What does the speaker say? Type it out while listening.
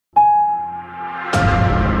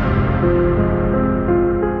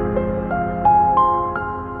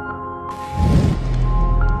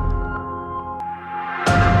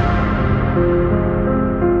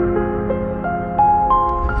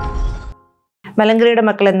മലങ്കരയുടെ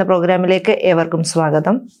മക്കൾ എന്ന പ്രോഗ്രാമിലേക്ക് ഏവർക്കും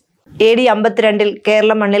സ്വാഗതം. AD 52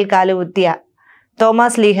 കേരള മണ്ണിൽ കാലുകുത്തിയ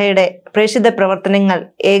തോമസ് ലീഹയുടെ പ്രേക്ഷിത പ്രവർത്തനങ്ങൾ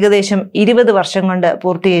ഏകദേശം 20 വർഷം കൊണ്ട്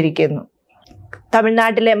പൂർത്തീകരിക്കുന്നു.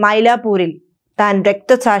 തമിഴ്നാട്ടിലെ മൈലാപ്പൂരിൽ താൻ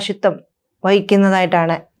രക്തസാക്ഷിത്വം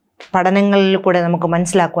വഹിക്കുന്നതായിട്ടാണ് പഠനങ്ങളിൽ കൂടെ നമുക്ക്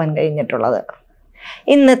മനസ്സിലാക്കുവാൻ കഴിഞ്ഞിട്ടുള്ളത്.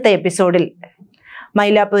 ഇന്നത്തെ എപ്പിസോഡിൽ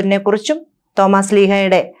മൈലാപ്പൂരിനെ കുറിച്ചും തോമസ്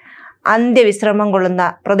ലീഹയുടെ അന്ത്യവിശ്രമം കൊള്ളുന്ന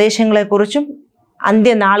പ്രദേശങ്ങളെക്കുറിച്ചും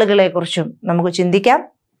അന്ത്യനാളുകളെക്കുറിച്ചും നമുക്ക് ചിന്തിക്കാം.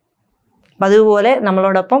 അതുപോലെ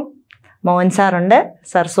നമ്മളോടൊപ്പം മോഹൻ സാറുണ്ട്.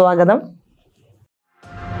 സാർ സ്വാഗതം.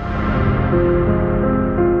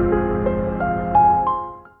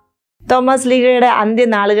 തോമസ് ലീഹയുടെ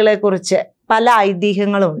അന്ത്യനാളുകളെക്കുറിച്ച് പല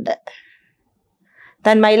ഐതിഹ്യങ്ങളുമുണ്ട്.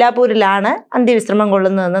 താൻ മൈലാപ്പൂരിലാണ് അന്ത്യവിശ്രമം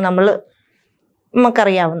കൊള്ളുന്നതെന്ന്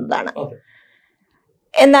നമുക്കറിയാവുന്നതാണ്.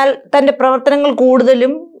 എന്നാൽ തൻ്റെ പ്രവർത്തനങ്ങൾ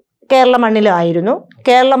കൂടുതലും കേരള മണ്ണിലായിരുന്നു.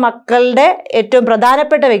 കേരള മക്കളുടെ ഏറ്റവും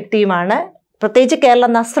പ്രധാനപ്പെട്ട വ്യക്തിയുമാണ്, പ്രത്യേകിച്ച് കേരള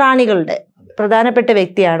നസ്രാണികളുടെ പ്രധാനപ്പെട്ട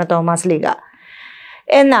വ്യക്തിയാണ് തോമസ് ലീഹ.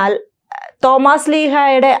 എന്നാൽ തോമസ്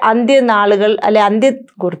ലീഹയുടെ അന്ത്യനാളുകൾ അല്ലെ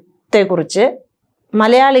അന്ത്യത്തെക്കുറിച്ച്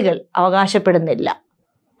മലയാളികൾ അവകാശപ്പെടുന്നില്ല.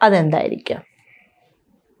 അതെന്തായിരിക്കും?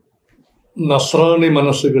 നസ്രാണി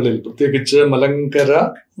മനസ്സുകളിൽ, പ്രത്യേകിച്ച് മലങ്കര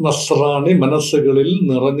നസ്രാണി മനസ്സുകളിൽ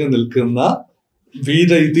നിറഞ്ഞു നിൽക്കുന്ന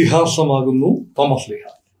വീര ഇതിഹാസമാകുന്നു തോമസ് ലീഹ.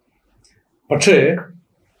 പക്ഷേ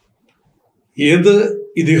ഏത്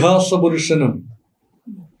ഇതിഹാസ പുരുഷനും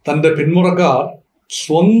തൻ്റെ പിന്മുറക്കാർ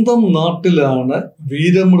സ്വന്തം നാട്ടിലാണ്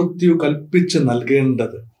വീരമൃത്യു കൽപ്പിച്ച്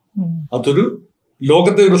നൽകേണ്ടത്. അതൊരു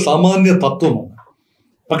ലോകത്തെ ഒരു സാമാന്യ തത്വമാണ്.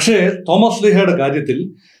 പക്ഷേ തോമസ് ലീഹയുടെ കാര്യത്തിൽ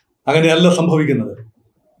അങ്ങനെയല്ല സംഭവിക്കുന്നത്.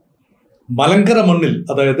 മലങ്കര മണ്ണിൽ,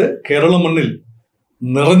 അതായത് കേരള മണ്ണിൽ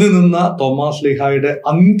നിറഞ്ഞു നിന്ന തോമസ് ലീഹയുടെ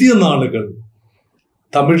അന്ത്യനാളുകൾ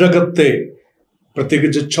തമിഴകത്തെ,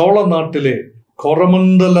 പ്രത്യേകിച്ച് ചോളനാട്ടിലെ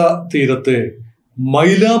കൊറമണ്ഡല തീരത്തെ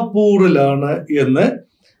മൈലാപ്പൂരിലാണ് എന്ന്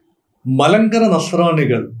മലങ്കര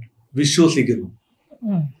നസ്രാണികൾ വിശ്വസിക്കുന്നു.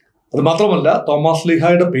 അത് മാത്രമല്ല, തോമസ്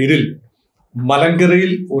ലീഹയുടെ പേരിൽ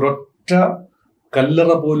മലങ്കരയിൽ ഒരൊറ്റ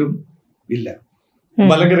കല്ലറ പോലും ഇല്ല,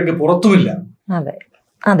 മലങ്കരയ്ക്ക് പുറത്തുമില്ല.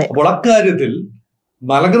 അപ്പോൾ അക്കാര്യത്തിൽ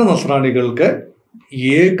മലങ്കര നസ്രാണികൾക്ക്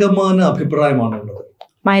ഏകമാന അഭിപ്രായമാണുള്ളത്.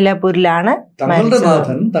 മൈലാപ്പൂരിലാണ് തങ്ങളുടെ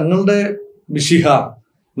നാഥൻ, തങ്ങളുടെ മിശിഹ,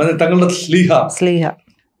 തങ്ങളുടെ സ്ലീഹ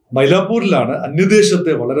മൈലാപ്പൂരിലാണ്,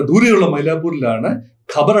 അന്യദേശത്തെ വളരെ ദൂരെയുള്ള മൈലാപ്പൂരിലാണ്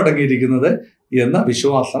ഖബറടങ്ങിയിരിക്കുന്നത് എന്ന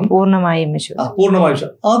വിശ്വാസം പൂർണ്ണമായും.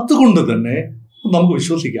 അതുകൊണ്ട് തന്നെ നമുക്ക്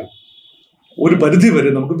വിശ്വസിക്കാം, ഒരു പരിധി വരെ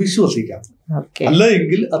നമുക്ക് വിശ്വസിക്കാം. അല്ല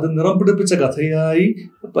എങ്കിൽ അത് നിറം പിടിപ്പിച്ച കഥയായി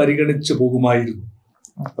പരിഗണിച്ചു പോകുമായിരുന്നു.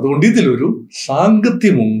 അതുകൊണ്ട് ഇതിലൊരു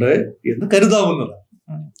സാങ്കത്യമുണ്ട് എന്ന് കരുതാവുന്നതാണ്.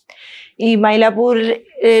 ഈ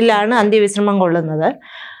മൈലാപ്പൂരിലാണ് അന്ത്യവിശ്രമം കൊള്ളുന്നത്.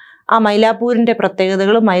 ആ മൈലാപ്പൂരിന്റെ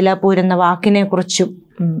പ്രത്യേകതകളും മൈലാപ്പൂർ എന്ന വാക്കിനെ കുറിച്ചും.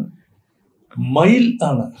 മൈൽ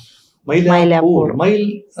ആണ് മൈലാപ്പൂർ,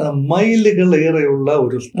 മൈലുകൾ ഏറെയുള്ള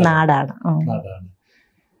ഒരു നാടാണ്.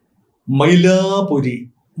 മൈലാപുരി,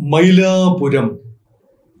 മൈലാപുരം,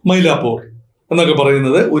 മൈലാപ്പൂർ എന്നൊക്കെ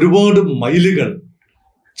പറയുന്നത് ഒരുപാട് മൈലുകൾ,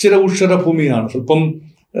 ചില ഉഷരഭൂമിയാണ്, സ്വല്പം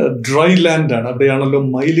ഡ്രൈ ലാൻഡാണ്. അവിടെയാണല്ലോ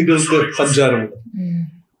മൈലുകൾക്ക് സഞ്ചാരമുള്ളത്.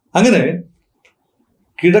 അങ്ങനെ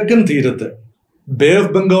കിഴക്കൻ തീരത്ത്, ബേ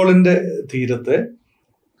ഓഫ് ബംഗാളിന്റെ തീരത്ത്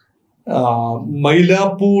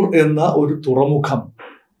മൈലാപ്പൂർ എന്ന ഒരു തുറമുഖം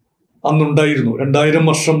അന്നുണ്ടായിരുന്നു. 2000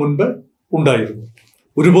 വർഷം മുൻപ് ഉണ്ടായിരുന്നു.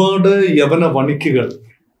 ഒരുപാട് യവന വണിക്കുകൾ,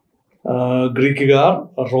 ഗ്രീക്കുകാർ,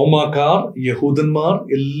 റോമാക്കാർ, യഹൂദന്മാർ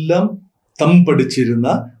എല്ലാം തമ്പടിച്ചിരുന്ന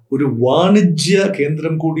ഒരു വാണിജ്യ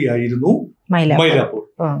കേന്ദ്രം കൂടിയായിരുന്നു മൈലാപ്പൂർ.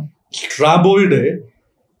 സ്ട്രാബോയുടെ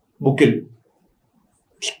ബുക്കിൽ,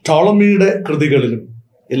 ടോളമിയുടെ കൃതികളിലും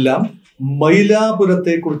എല്ലാം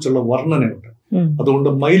മൈലാപുരത്തെ കുറിച്ചുള്ള വർണ്ണനയുണ്ട്. അതുകൊണ്ട്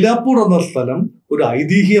മൈലാപ്പൂർ എന്ന സ്ഥലം ഒരു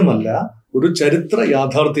ഐതിഹ്യമല്ല, ഒരു ചരിത്ര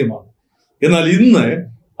യാഥാർത്ഥ്യമാണ്. എന്നാൽ ഇന്ന്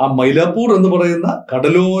ആ മൈലാപ്പൂർ എന്ന് പറയുന്ന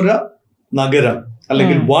കടലോര നഗരം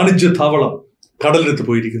അല്ലെങ്കിൽ വാണിജ്യ താവളം കടലിലെത്ത്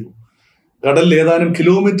പോയിരിക്കുന്നു. കടലിൽ ഏതാനും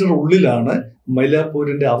കിലോമീറ്റർ ഉള്ളിലാണ്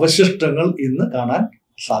മൈലാപ്പൂരിന്റെ അവശിഷ്ടങ്ങൾ ഇന്ന് കാണാൻ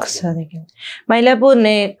സാധിക്കും.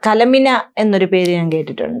 മൈലാപ്പൂരിനെ കലമിന എന്നൊരു പേര് ഞാൻ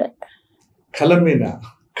കേട്ടിട്ടുണ്ട്.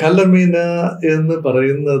 കലമിന എന്ന്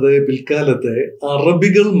പറയുന്നത് പിൽക്കാലത്തെ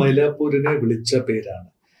അറബികൾ മൈലാപ്പൂരിനെ വിളിച്ച പേരാണ്.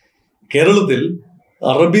 കേരളത്തിൽ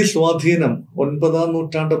അറബി സ്വാധീനം 9ാം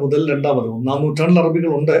നൂറ്റാണ്ട് മുതൽ 1ാം നൂറ്റാണ്ടിൽ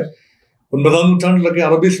അറബികളുണ്ട്. 9ാം നൂറ്റാണ്ടിലൊക്കെ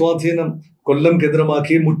അറബി സ്വാധീനം കൊല്ലം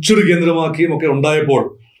കേന്ദ്രമാക്കിയും മുച്ചൂർ കേന്ദ്രമാക്കിയും ഒക്കെ ഉണ്ടായപ്പോൾ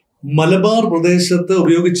മലബാർ പ്രദേശത്ത്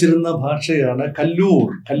ഉപയോഗിച്ചിരുന്ന ഭാഷയാണ് കല്ലൂർ.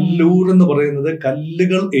 കല്ലൂർ എന്ന് പറയുന്നത്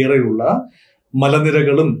കല്ലുകൾ ഏറെയുള്ള,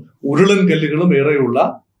 മലനിരകളും ഉരുളൻ കല്ലുകളും ഏറെയുള്ള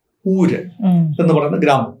ഊര് എന്ന് പറയുന്ന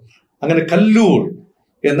ഗ്രാമം. അങ്ങനെ കല്ലൂർ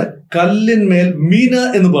എന്ന കല്ലിന്മേൽ മീന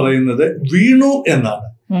എന്ന് പറയുന്നത് വീണു എന്നാണ്.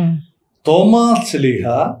 തോമസ് ലീഹ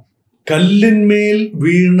കല്ലിന്മേൽ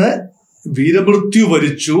വീണ് വീരമൃത്യു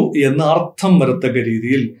വരിച്ചു എന്ന അർത്ഥം വരത്തക്ക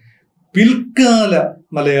രീതിയിൽ പിൽക്കാല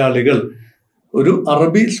മലയാളികൾ ഒരു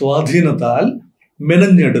അറബി സ്വാധീനത്താൽ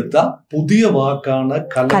മെനഞ്ഞെടുത്ത പുതിയ വാക്കാണ്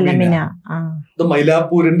കലമിന. ഇത്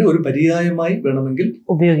മൈലാപ്പൂരിന്റെ ഒരു പര്യായമായി വേണമെങ്കിൽ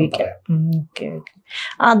ഉപയോഗിക്കാം.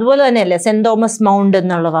 അതുപോലെ തന്നെയല്ലേ സെന്റ് തോമസ് മൗണ്ട്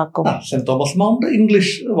എന്നുള്ള വാക്കും? സെന്റ് തോമസ് മൗണ്ട്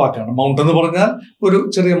ഇംഗ്ലീഷ് വാക്കാണ്. മൗണ്ട് എന്ന് പറഞ്ഞാൽ ഒരു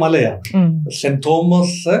ചെറിയ മലയാണ്. സെന്റ്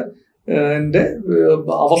തോമസ്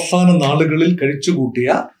അവസാന നാളുകളിൽ കഴിച്ചുകൂട്ടിയ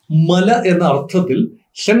മല എന്ന അർത്ഥത്തിൽ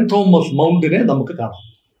സെന്റ് തോമസ് മൗണ്ടിനെ നമുക്ക് കാണാം.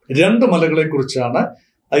 2 മലകളെ കുറിച്ചാണ്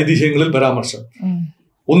ഐതിഹ്യങ്ങളിൽ പരാമർശം.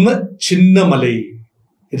 ഒന്ന് ചിന്നമലൈ,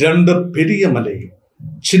 2 പെരിയ മലൈ.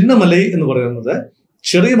 ചിന്നമലൈ എന്ന് പറയുന്നത്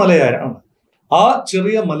ചെറിയ മലയാണ്. ആ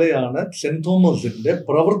ചെറിയ മലയാണ് സെന്റ് തോമസിന്റെ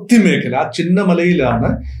പ്രവൃത്തി മേഖല. ആ ചിന്നമലയിലാണ്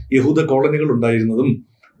യഹൂദ കോളനികൾ ഉണ്ടായിരുന്നതും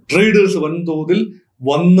ട്രേഡേഴ്സ് വൻതോതിൽ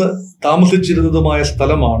വന്ന് താമസിച്ചിരുന്നതുമായ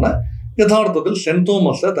സ്ഥലമാണ് യഥാർത്ഥത്തിൽ സെന്റ്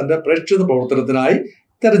തോമസ് തന്റെ പ്രേക്ഷിത പ്രവർത്തനത്തിനായി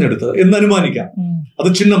തെരഞ്ഞെടുത്തത് എന്ന് അനുമാനിക്കാം. അത്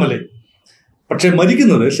ചിന്നമലൈ. പക്ഷെ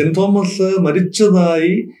മരിക്കുന്നത് സെന്റ് തോമസ്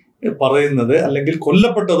മരിച്ചതായി പറയുന്നത് അല്ലെങ്കിൽ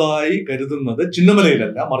കൊല്ലപ്പെട്ടതായി കരുതുന്നത്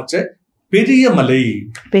ചിന്നമലയിലല്ല, മറിച്ച് പെരിയ മലൈ.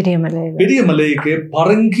 പെരിയ മലയ്ക്ക്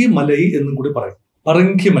പറങ്കി മലൈ എന്നും കൂടി പറയും.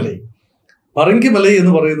 പറങ്കി മലൈ. പറങ്കി മലൈ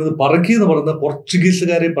എന്ന് പറയുന്നത് പറങ്കി എന്ന് പറയുന്ന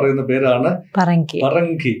പോർച്ചുഗീസുകാരെ പറയുന്ന പേരാണ്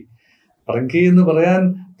പറങ്കി. പറങ്കി എന്ന് പറയാൻ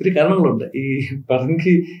ഒത്തിരി കാരണങ്ങളുണ്ട്. ഈ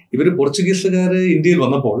പറങ്കി ഇവര് പോർച്ചുഗീസുകാര് ഇന്ത്യയിൽ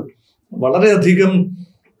വന്നപ്പോൾ വളരെയധികം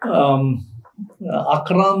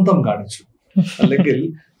ആക്രാന്തം കാണിച്ചു, അല്ലെങ്കിൽ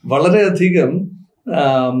വളരെയധികം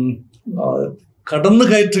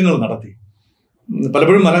കടന്നുകയറ്റങ്ങൾ നടത്തി.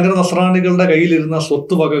 പലപ്പോഴും മലങ്കര നസ്രാണികളുടെ കയ്യിലിരുന്ന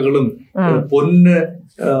സ്വത്ത് വകകളും പൊന്ന്,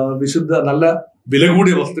 വിശുദ്ധ നല്ല വില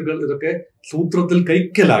കൂടിയ വസ്തുക്കൾ ഇതൊക്കെ സൂത്രത്തിൽ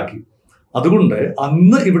കൈക്കലാക്കി. അതുകൊണ്ട്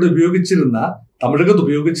അന്ന് ഇവിടെ ഉപയോഗിച്ചിരുന്ന, തമിഴകത്ത്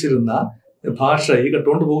ഉപയോഗിച്ചിരുന്ന ഭാഷ ഈ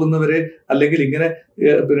കട്ടുകൊണ്ട് പോകുന്നവരെ അല്ലെങ്കിൽ ഇങ്ങനെ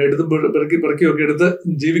പിന്നെ എടുത്ത് പെറുക്കിയൊക്കെ എടുത്ത്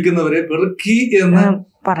ജീവിക്കുന്നവരെ പെറുക്കി എന്ന്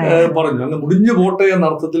പറഞ്ഞു. അങ്ങ് മുടിഞ്ഞു പോട്ടെ എന്ന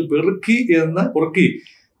അർത്ഥത്തിൽ പെറുക്കി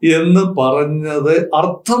എന്ന് പറഞ്ഞത്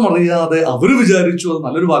അർത്ഥമറിയാതെ അവര് വിചാരിച്ചു അത്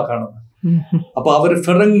നല്ലൊരു വാക്കാണെന്ന്. അപ്പൊ അവര്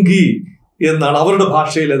ഫെറങ്കി എന്നാണ് അവരുടെ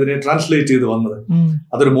ഭാഷയിൽ അതിനെ ട്രാൻസ്ലേറ്റ് ചെയ്ത് വന്നത്.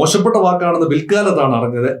 അതൊരു മോശപ്പെട്ട വാക്കാണെന്ന് പിൽക്കാലത്താണ്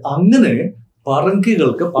അറിഞ്ഞത്. അങ്ങനെ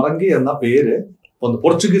പറങ്കികൾക്ക് പറങ്കി എന്ന പേര് വന്നു.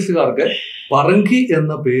 പോർച്ചുഗീസുകാർക്ക് പറങ്കി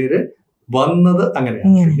എന്ന പേര് വന്നത്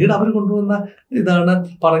അങ്ങനെയാണ്. പിന്നീട് അവർ കൊണ്ടുവന്ന ഇതാണ്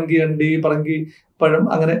പറങ്കി അണ്ടി, പറങ്കി പഴം,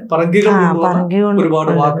 അങ്ങനെ പറങ്കികൾ കൊണ്ടുവന്ന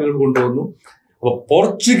ഒരുപാട് വാക്കുകൾ കൊണ്ടുവന്നു. അപ്പൊ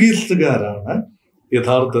പോർച്ചുഗീസുകാരാണ്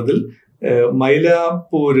യഥാർത്ഥത്തിൽ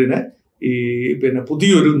മൈലാപ്പൂരിന് ഈ പിന്നെ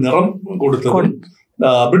പുതിയൊരു നിറം കൊടുത്തതും.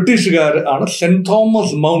 ബ്രിട്ടീഷുകാർ ആണ് സെന്റ്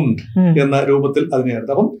തോമസ് മൗണ്ട് എന്ന രൂപത്തിൽ അതിനെ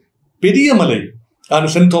എടുത്തത്. അപ്പം പെരിയ മലൈ ആണ്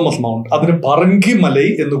സെന്റ് തോമസ് മൗണ്ട്, അതിന് പറങ്കി മലൈ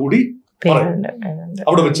എന്നുകൂടി പറയും.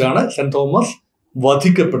 അവിടെ വെച്ചാണ് സെന്റ് തോമസ്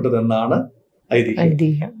വധിക്കപ്പെട്ടതെന്നാണ്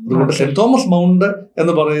ഐതിഹ്യം. അതുകൊണ്ട് സെന്റ് തോമസ് മൗണ്ട്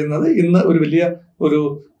എന്ന് പറയുന്നത് ഇന്ന് ഒരു വലിയ ഒരു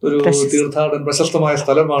തീർത്ഥാടന പ്രശസ്തമായ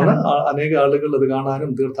സ്ഥലമാണ്. അനേക ആളുകൾ അത് കാണാനും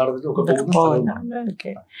തീർത്ഥാടനത്തിനും ഒക്കെ പോകുന്ന.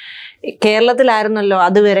 കേരളത്തിലായിരുന്നല്ലോ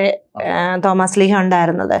അതുവരെ തോമസ് ലീഹ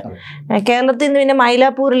ഉണ്ടായിരുന്നത്. കേരളത്തിൽ നിന്ന് പിന്നെ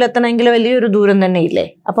മൈലാപ്പൂരിൽ എത്തണമെങ്കിൽ വലിയൊരു ദൂരം തന്നെ ഇല്ലേ?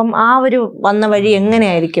 അപ്പം ആ ഒരു വന്ന വഴി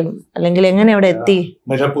എങ്ങനെയായിരിക്കും, അല്ലെങ്കിൽ എങ്ങനെ അവിടെ എത്തി?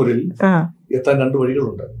 മൈലാപ്പൂരിൽ എത്താൻ 2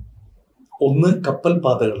 വഴികളുണ്ട്. ഒന്ന് കപ്പൽ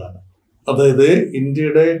പാതകളാണ്. അതായത്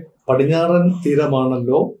ഇന്ത്യയുടെ പടിഞ്ഞാറൻ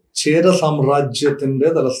തീരമാണല്ലോ ചേര സാമ്രാജ്യത്തിന്റെ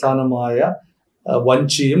തലസ്ഥാനമായ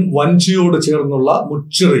വഞ്ചിയും വഞ്ചിയോട് ചേർന്നുള്ള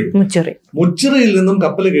മുച്ചിറയിൽ നിന്നും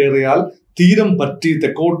കപ്പൽ കയറിയാൽ തീരം പറ്റി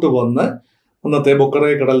തെക്കോട്ട് വന്ന് അന്നത്തെ ബൊക്കറ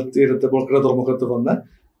കടൽ തീരത്ത് ബൊക്കറ തുറമുഖത്ത് വന്ന്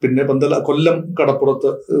പിന്നെ കൊല്ലം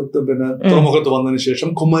കടപ്പുറത്ത് പിന്നെ തുറമുഖത്ത് വന്നതിന് ശേഷം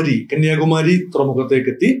കന്യാകുമാരി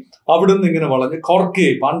തുറമുഖത്തേക്ക് എത്തി. അവിടുന്ന് ഇങ്ങനെ വളഞ്ഞ് കോർക്കെ,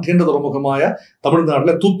 പാണ്ഡ്യന്റെ തുറമുഖമായ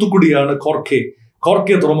തമിഴ്നാട്ടിലെ തൂത്തുക്കുടിയാണ്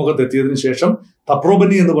കോർക്കെ തുറമുഖത്ത് എത്തിയതിനു ശേഷം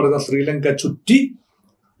തപ്രോബനി എന്ന് പറയുന്ന ശ്രീലങ്ക ചുറ്റി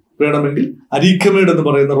വേണമെങ്കിൽ അരീക്കമേട് എന്ന്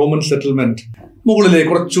പറയുന്ന റോമൻ സെറ്റിൽമെന്റ് മുകളിലേക്ക്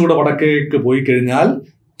കുറച്ചുകൂടെ വടക്കേക്ക് പോയി കഴിഞ്ഞാൽ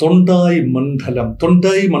തൊണ്ടായി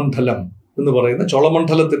മണ്ഡലം എന്ന് പറയുന്ന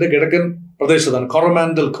ചോളമണ്ഡലത്തിന്റെ കിഴക്കൻ പ്രദേശത്താണ്,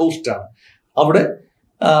 കൊറമാൻഡൽ കോസ്റ്റ് ആണ്. അവിടെ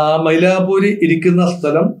മൈലാപ്പൂരി ഇരിക്കുന്ന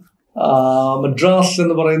സ്ഥലം മദ്രാസ്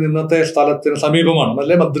എന്ന് പറയുന്ന ഇന്നത്തെ സ്ഥലത്തിന് സമീപമാണ്.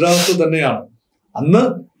 അല്ലെ, മദ്രാസ് തന്നെയാണ്. അന്ന്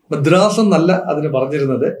മദ്രാസ് എന്നല്ല അതിന്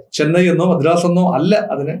പറഞ്ഞിരുന്നത്, ചെന്നൈ എന്നോ മദ്രാസ് എന്നോ അല്ല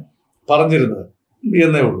അതിന് പറഞ്ഞിരുന്നത്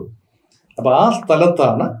എന്നേ ഉള്ളൂ. അപ്പൊ ആ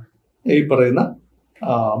സ്ഥലത്താണ് ഈ പറയുന്ന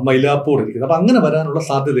മൈലാപ്പൂർ ഇരിക്കുന്നത്. അപ്പൊ അങ്ങനെ വരാനുള്ള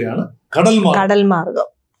സാധ്യതയാണ് കടൽമാർഗം.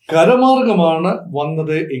 കരമാർഗമാണ്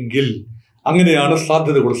വന്നത് എങ്കിൽ അങ്ങനെയാണ്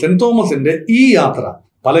സാധ്യതകൾ. സെന്റ് തോമസിന്റെ ഈ യാത്ര,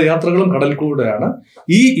 പല യാത്രകളും കടൽ കൂടെയാണ്,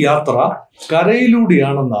 ഈ യാത്ര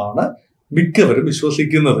കരയിലൂടെയാണെന്നാണ് മിക്കവരും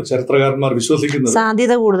വിശ്വസിക്കുന്നത്, ചരിത്രകാരന്മാർ വിശ്വസിക്കുന്നത്.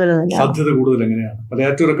 സാധ്യത കൂടുതൽ എങ്ങനെയാണ്?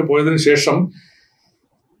 മലയാറ്റൂരൊക്കെ പോയതിനു ശേഷം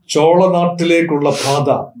ചോളനാട്ടിലേക്കുള്ള പാത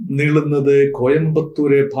നീളുന്നത്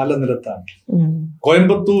കോയമ്പത്തൂരെ പാലനിലത്താണ്.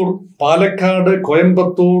 പാലക്കാട്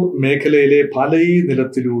കോയമ്പത്തൂർ മേഖലയിലെ പാലയി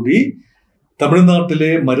നിലത്തിലൂടെ തമിഴ്നാട്ടിലെ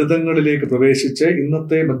മരുതങ്ങളിലേക്ക് പ്രവേശിച്ച്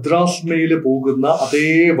ഇന്നത്തെ മദ്രാസ് മെയിൽ പോകുന്ന അതേ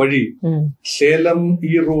വഴി സേലം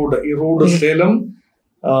ഈ റോഡ് സേലം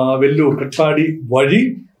വെല്ലൂർ കട്ടാടി വഴി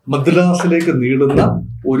മദ്രാസിലേക്ക് നീളുന്ന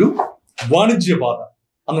ഒരു വാണിജ്യപാത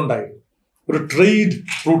അന്നുണ്ടായിരുന്നു. ഒരു ട്രേഡ്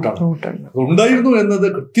റൂട്ടാണ് ഉണ്ടായിരുന്നു എന്നത്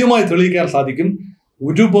കൃത്യമായി തെളിയിക്കാൻ സാധിക്കും.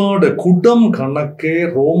 ഒരുപാട് കുടം കണക്കെ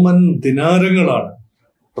റോമൻ ദിനാരങ്ങളാണ്,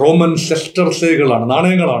 റോമൻ സെസ്റ്റർസേകളാണ്,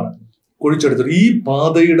 നാണയങ്ങളാണ് കുഴിച്ചെടുത്തത്. ഈ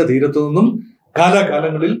പാതയുടെ തീരത്തു നിന്നും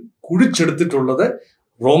കാലാകാലങ്ങളിൽ കുഴിച്ചെടുത്തിട്ടുള്ളത്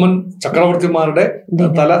റോമൻ ചക്രവർത്തിമാരുടെ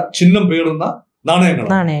തല ചിഹ്നം പേറുന്ന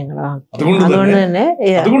നാണയങ്ങളാണ്.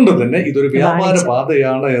 അതുകൊണ്ട് തന്നെ ഇതൊരു വ്യാപാര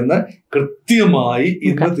പാതയാണ് എന്ന് കൃത്യമായി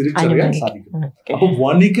ഇന്ന് തിരിച്ചറിയാൻ സാധിക്കും. അപ്പൊ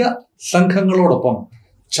വണിക സംഘങ്ങളോടൊപ്പം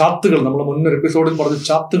ചാത്തുകൾ, നമ്മൾ മുന്നൊരു എപ്പിസോഡിൽ പറഞ്ഞ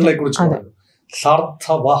ചാത്തുകളെ കുറിച്ച് പറഞ്ഞു,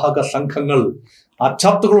 സാർത്ഥവാഹക സംഘങ്ങൾ. ആ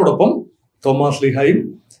ചാത്തുകളോടൊപ്പം തോമാസ് ലീഹായും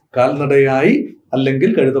കാൽനടയായി അല്ലെങ്കിൽ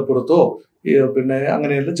കഴുതപ്പുറത്തോ പിന്നെ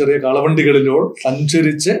അങ്ങനെയുള്ള ചെറിയ കാളവണ്ടികളിലോ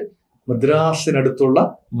സഞ്ചരിച്ച് മദ്രാസിനടുത്തുള്ള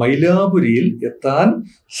മൈലാപുരിയിൽ എത്താൻ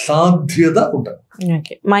സാധ്യത ഉണ്ട്.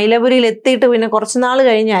 മൈലാപുരിയിൽ എത്തിയിട്ട് പിന്നെ കുറച്ചു നാൾ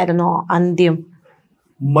കഴിഞ്ഞായിരുന്നോ അന്ത്യം?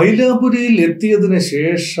 മൈലാപുരിയിൽ എത്തിയതിനു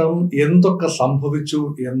ശേഷം എന്തൊക്കെ സംഭവിച്ചു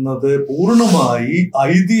എന്നത് പൂർണ്ണമായി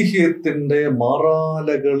ഐതിഹ്യത്തിന്റെ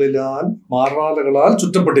മാറാലകളാൽ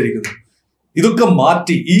ചുറ്റപ്പെട്ടിരിക്കുന്നു. ഇതൊക്കെ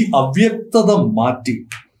മാറ്റി, ഈ അവ്യക്തത മാറ്റി,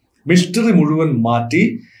 മിസ്റ്ററി മുഴുവൻ മാറ്റി,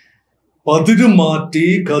 പതിരു മാറ്റി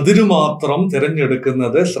കതിരു മാത്രം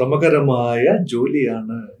തിരഞ്ഞെടുക്കുന്നത് ശ്രമകരമായ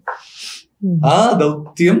ജോലിയാണ്. ആ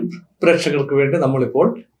ദൗത്യം പ്രേക്ഷകർക്ക് വേണ്ടി നമ്മളിപ്പോൾ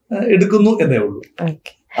എടുക്കുന്നു എന്നേ ഉള്ളൂ.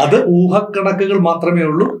 അത് ഊഹക്കണക്കുകൾ മാത്രമേ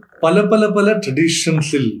ഉള്ളൂ. പല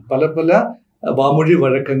ട്രഡീഷൻസിൽ, പല വാമൊഴി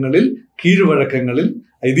വഴക്കങ്ങളിൽ, കീഴ്വഴക്കങ്ങളിൽ,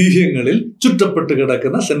 ഐതിഹ്യങ്ങളിൽ ചുറ്റപ്പെട്ട്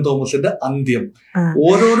കിടക്കുന്ന സെന്റ് തോമസിന്റെ അന്ത്യം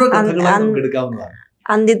ഓരോരോ കഥകളായി നമുക്ക് എടുക്കാവുന്നതാണ്.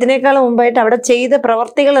 അന്ത്യത്തിനേക്കാൾ മുമ്പായിട്ട് അവിടെ ചെയ്ത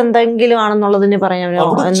പ്രവർത്തികൾ എന്തെങ്കിലും ആണെന്നുള്ളതിന് പറയാമോ?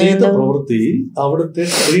 ചെയ്ത പ്രവൃത്തി, അവിടുത്തെ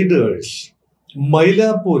ട്രേഡേഴ്സ്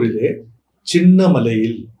മൈലാപ്പൂരിലെ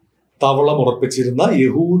ചിന്നമലയിൽ താവളം ഉറപ്പിച്ചിരുന്ന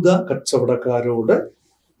യഹൂദ കച്ചവടക്കാരോട്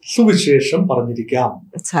സുവിശേഷം പറഞ്ഞിരിക്കാം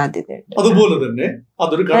സാധ്യതയുണ്ട്. അതുപോലെ തന്നെ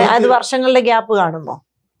അത് വർഷങ്ങളുടെ ഗ്യാപ്പ് കാണുമോ?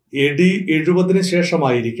 AD 70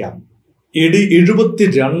 ശേഷമായിരിക്കാം. AD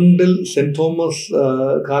 72 സെന്റ് തോമസ്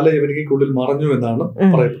കാലയവനികയ്ക്കുള്ളിൽ മറഞ്ഞു എന്നാണ്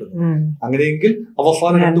പറയപ്പെടുന്നത്. അങ്ങനെയെങ്കിൽ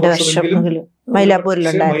അവസാന 2 വർഷമെങ്കിലും മൈലാപ്പൂരിൽ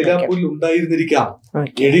ഉണ്ടായിരുന്നിരിക്കാം.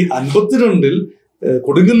 AD 52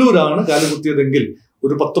 കൊടുങ്ങല്ലൂരാണ് കാലുകുത്തിയതെങ്കിൽ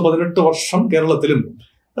ഒരു 10-18 വർഷം കേരളത്തിലും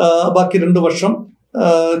ബാക്കി 2 വർഷം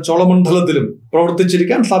ചോളമണ്ഡലത്തിലും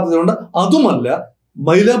പ്രവർത്തിച്ചിരിക്കാൻ സാധ്യതയുണ്ട്. അതുമല്ല,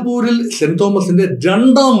 മൈലാപ്പൂരിൽ സെന്റ് തോമസിന്റെ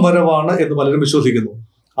 2ാം വരവാണ് എന്ന് പലരും വിശ്വസിക്കുന്നു.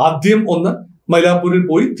 ആദ്യം ഒന്ന് മൈലാപ്പൂരിൽ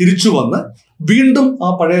പോയി തിരിച്ചു വന്ന് വീണ്ടും ആ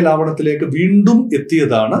പഴയ ലാവണത്തിലേക്ക് വീണ്ടും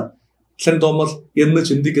എത്തിയതാണ് സെന്റ് തോമസ് എന്ന്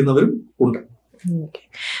ചിന്തിക്കുന്നവരും ഉണ്ട്.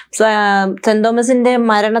 സെന്റ് തോമസിന്റെ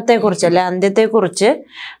മരണത്തെ കുറിച്ച് അല്ലെ അന്ത്യത്തെ കുറിച്ച്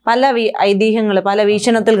പല ഐതിഹ്യങ്ങൾ പല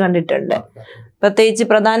വീക്ഷണത്തിൽ കണ്ടിട്ടുണ്ട്. പ്രത്യേകിച്ച്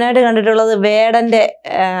പ്രധാനമായിട്ട് കണ്ടിട്ടുള്ളത് വേടന്റെ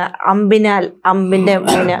അമ്പിന്റെ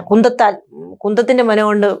മുന കുന്തത്തിന്റെ മുന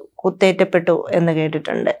കൊണ്ട് കുത്തേറ്റപ്പെട്ടു എന്ന്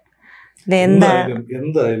കേട്ടിട്ടുണ്ട്.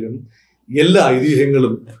 എന്തായാലും എല്ലാ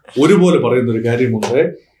ഐതിഹ്യങ്ങളും ഒരുപോലെ പറയുന്ന ഒരു കാര്യമുണ്ട്.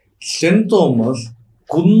 സെന്റ് തോമസ്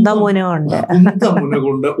കുന്തമുന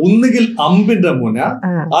കൊണ്ട് ഒന്നുകിൽ അമ്പിന്റെ മുന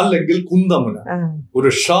അല്ലെങ്കിൽ കുന്തമുന, ഒരു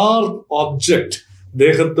ഷാർപ്പ് ഓബ്ജക്റ്റ്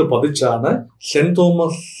ദേഹത്ത് പതിച്ചാണ് സെന്റ്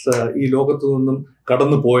തോമസ് ഈ ലോകത്തു നിന്നും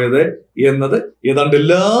കടന്നു പോയത് എന്നത് ഏതാണ്ട്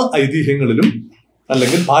എല്ലാ ഐതിഹ്യങ്ങളിലും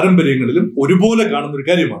അല്ലെങ്കിൽ പാരമ്പര്യങ്ങളിലും ഒരുപോലെ കാണുന്ന ഒരു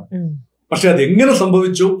കാര്യമാണ്. പക്ഷെ അതെങ്ങനെ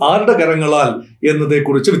സംഭവിച്ചു, ആരുടെ കരങ്ങളാൽ എന്നതെ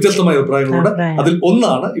കുറിച്ച് വ്യത്യസ്തമായ അഭിപ്രായങ്ങളുണ്ട്. അതിൽ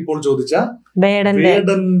ഒന്നാണ് ഇപ്പോൾ ചോദിച്ച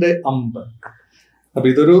വേടന്റെ അമ്പ്. അപ്പൊ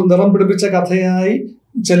ഇതൊരു നിറം പിടിപ്പിച്ച കഥയായി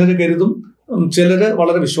ചിലര് കരുതും, ചിലര്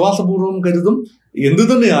വളരെ വിശ്വാസപൂർവ്വം കരുതും. എന്തു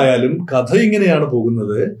തന്നെ ആയാലും കഥ ഇങ്ങനെയാണ്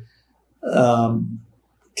പോകുന്നത്.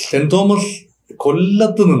 സെന്റ് തോമസ്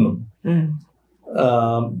കൊല്ലത്ത് നിന്നും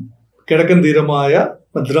കിഴക്കൻ തീരമായ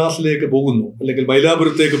മദ്രാസിലേക്ക് പോകുന്നു, അല്ലെങ്കിൽ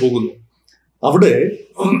മൈലാപുരത്തേക്ക് പോകുന്നു.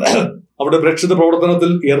 അവിടെ പ്രേക്ഷിത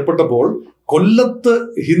പ്രവർത്തനത്തിൽ ഏർപ്പെട്ടപ്പോൾ കൊല്ലത്ത്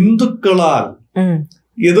ഹിന്ദുക്കളാൽ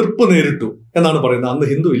എതിർപ്പ് നേരിട്ടു എന്നാണ് പറയുന്നത്. അന്ന്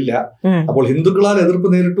ഹിന്ദു ഇല്ല. അപ്പോൾ ഹിന്ദുക്കളാൽ എതിർപ്പ്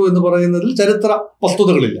നേരിട്ടു എന്ന് പറയുന്നതിൽ ചരിത്ര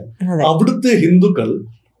വസ്തുതകളില്ല. അവിടുത്തെ ഹിന്ദുക്കൾ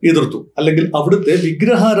എതിർത്തു, അല്ലെങ്കിൽ അവിടുത്തെ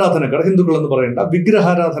വിഗ്രഹാരാധനക്കാർ, ഹിന്ദുക്കൾ എന്ന് പറയേണ്ട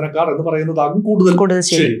വിഗ്രഹാരാധനക്കാർ എന്ന് പറയുന്നതാകും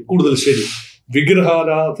കൂടുതൽ ശരി.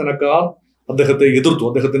 വിഗ്രഹാരാധനക്കാർ അദ്ദേഹത്തെ എതിർത്തു,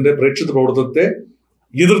 അദ്ദേഹത്തിന്റെ പ്രേക്ഷിത പ്രവർത്തനത്തെ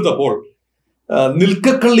എതിർത്തപ്പോൾ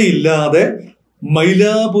നിൽക്കക്കള്ളി ഇല്ലാതെ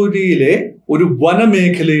മൈലാപുരിയിലെ ഒരു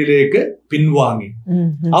വനമേഖലയിലേക്ക് പിൻവാങ്ങി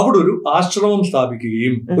അവിടെ ഒരു ആശ്രമം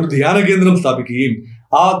സ്ഥാപിക്കുകയും ഒരു ധ്യാന കേന്ദ്രം സ്ഥാപിക്കുകയും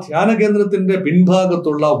ആ ധ്യാന കേന്ദ്രത്തിന്റെ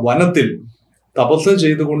പിൻഭാഗത്തുള്ള വനത്തിൽ തപസ്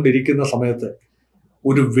ചെയ്തുകൊണ്ടിരിക്കുന്ന സമയത്ത്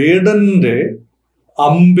ഒരു വേടന്റെ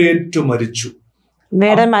അമ്പേറ്റു മരിച്ചു.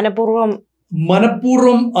 വേടൻ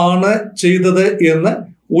മനഃപൂർവ്വം ആണ് ചെയ്തത് എന്ന്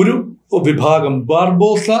ഒരു വിഭാഗം,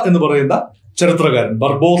 ബാർബോസ എന്ന് പറയുന്ന ചരിത്രകാരൻ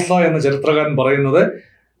ബർബോസ എന്ന ചരിത്രകാരൻ പറയുന്നത്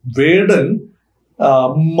വേടൻ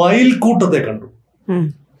മയിൽക്കൂട്ടത്തെ കണ്ടു.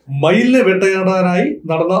 മയിലിനെ വേട്ടയാടാനായി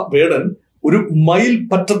നടന്ന വേടൻ ഒരു മയിൽ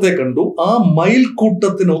പറ്റത്തെ കണ്ടു. ആ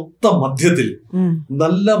മയിൽക്കൂട്ടത്തിനൊത്ത മധ്യത്തിൽ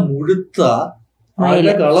നല്ല മുഴുത്ത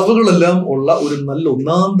അളവുകളെല്ലാം ഉള്ള ഒരു നല്ല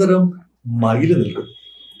ഒന്നാന്തരം മയിൽ നിൽക്കും.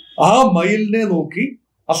 ആ മയിലിനെ നോക്കി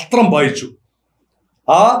അസ്ത്രം പായിച്ചു.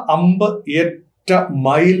 ആ അമ്പ് ഏറ്റ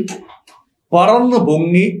മയിൽ പറന്നു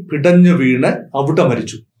പൊങ്ങി പിടഞ്ഞു വീണ് അവിടെ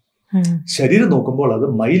മരിച്ചു. ശരീരം നോക്കുമ്പോൾ അത്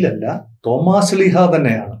മയിലല്ല, തോമാശ്ലീഹ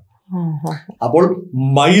തന്നെയാണ്. അപ്പോൾ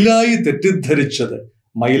മയിലായി തെറ്റിദ്ധരിച്ചത്,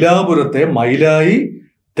 മൈലാപുരത്തെ മയിലായി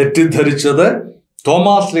തെറ്റിദ്ധരിച്ചത്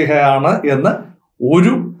തോമാശ്ലീഹയാണ് എന്ന്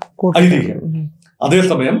ഒരു ഐതിഹ്യം.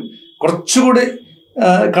 അതേസമയം കുറച്ചുകൂടി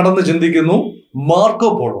കടന്ന് ചിന്തിക്കുന്നു മാർക്കോ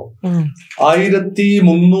പോളോ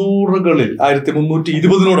 1300-കളിൽ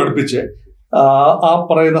 1320-നോടടുപ്പിച്ച് ആ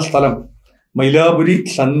പറയുന്ന സ്ഥലം മൈലാപുരി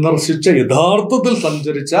സന്ദർശിച്ച യഥാർത്ഥത്തിൽ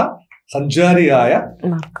സഞ്ചരിച്ച സഞ്ചാരിയായ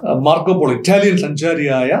Marco polo, Italian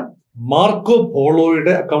സഞ്ചാരിയായ Marco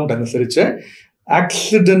പോളോയുടെ account അനുസരിച്ച്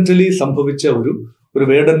ആക്സിഡന്റലി സംഭവിച്ച ഒരു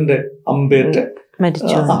വേടന്റെ അമ്പേറ്റ്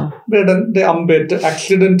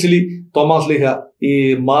ആക്സിഡന്റലി തോമാശ്ലീഹ ഈ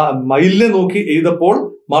മയിലിനെ നോക്കി എഴുതപ്പോൾ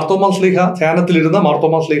മാർത്തോമാശ്ലീഹ ധ്യാനത്തിലിരുന്ന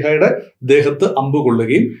മാർത്തോമാശ്ലീഹയുടെ ദേഹത്ത് അമ്പ്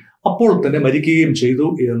കൊള്ളുകയും അപ്പോൾ തന്നെ മരിക്കുകയും ചെയ്തു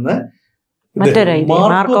എന്ന്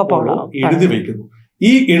മാർക്കോ പോളോ എഴുതി വയ്ക്കുന്നു.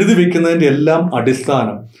 ഈ എഴുതി വയ്ക്കുന്നതിന്റെ എല്ലാം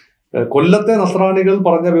അടിസ്ഥാനം കൊല്ലത്തെ നസ്രാണികൾ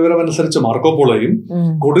പറഞ്ഞ വിവരമനുസരിച്ച് മാർക്കോ പോളോയും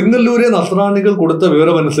കൊടുങ്ങല്ലൂരെ നസ്രാണികൾ കൊടുത്ത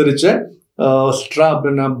വിവരമനുസരിച്ച്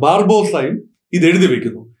ബാർബോസയും ഇത് എഴുതി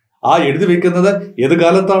വെക്കുന്നു. ആ എഴുതി വെക്കുന്നത് ഏത്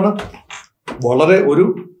കാലത്താണ്? വളരെ ഒരു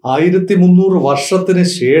 1300 വർഷത്തിന്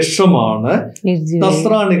ശേഷമാണ്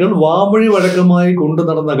നസ്രാണികൾ വാമൊഴി വഴക്കമായി കൊണ്ടു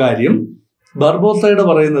നടന്ന കാര്യം ബാർബോസയുടെ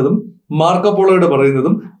പറയുന്നതും മാർക്കോ പോളോയുടെ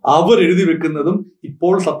പറയുന്നതും അവരെഴുതി വെക്കുന്നതും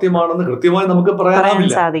ഇപ്പോൾ സത്യമാണെന്ന് കൃത്യമായി നമുക്ക്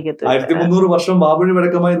പറയാനാവില്ല. 1300 വർഷം വാമൊഴി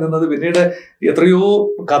വഴക്കമായി നിന്നത് പിന്നീട്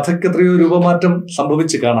കഥയ്ക്ക് എത്രയോ രൂപമാറ്റം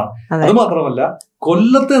സംഭവിച്ച് കാണാം. അതുമാത്രമല്ല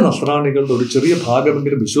കൊല്ലത്തെ നസ്രാണികളുടെ ഒരു ചെറിയ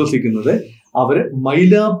ഭാഗമെങ്കിലും വിശ്വസിക്കുന്നത് അവര്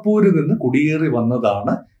മൈലാപ്പൂരിൽ നിന്ന് കുടിയേറി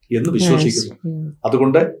വന്നതാണ് എന്ന് വിശ്വസിക്കുന്നു.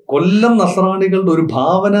 അതുകൊണ്ട് കൊല്ലം നസ്രാണികളുടെ ഒരു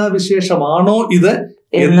ഭാവനാവിശേഷമാണോ ഇത്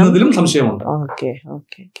എന്നതിലും സംശയമുണ്ട്.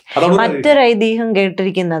 മറ്റൊരു ഐതിഹ്യം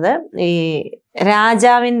കേട്ടിരിക്കുന്നത് ഈ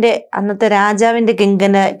അന്നത്തെ രാജാവിന്റെ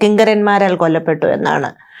കിങ്കരന്മാരാൽ കൊല്ലപ്പെട്ടു എന്നാണ്.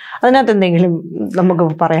 അതിനകത്ത് എന്തെങ്കിലും നമുക്ക്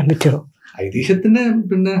പറയാൻ പറ്റുമോ? ഐതിഹ്യത്തിന്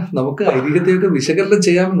പിന്നെ നമുക്ക് ഐതിഹ്യത്തെയൊക്കെ വിശകലനം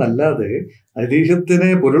ചെയ്യാമെന്നല്ലാതെ ഐതിഹ്യത്തിനെ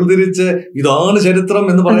പൊരുൾ തിരിച്ച് ഇതാണ് ചരിത്രം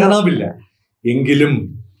എന്ന് പറയാനാവില്ല. എങ്കിലും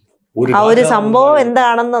ഒരു സംഭവം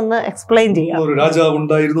എന്താണെന്നൊന്ന് എക്സ്പ്ലെയിൻ ചെയ്യാം. ഒരു രാജാവ്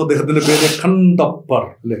ഉണ്ടായിരുന്നു, അദ്ദേഹത്തിന്റെ പേര് കണ്ടപ്പർ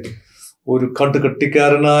അല്ലെ. ഒരു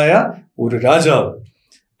കട്ടുകട്ടിക്കാരനായ ഒരു രാജാവ്.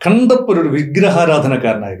 കണ്ടപ്പർ ഒരു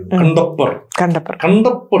വിഗ്രഹാരാധനക്കാരനായിരുന്നു.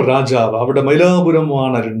 കണ്ടപ്പർ രാജാവ് അവിടെ മൈലാപുരം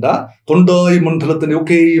വാണരുണ്ട തൊണ്ടായി മണ്ഡലത്തിന്റെ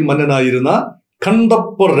ഒക്കെയും മന്നനായിരുന്ന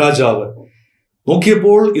കണ്ടപ്പർ രാജാവ്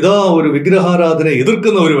നോക്കിയപ്പോൾ ഇതാ ഒരു വിഗ്രഹാരാധന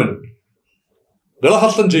എതിർക്കുന്ന ഒരുവൻ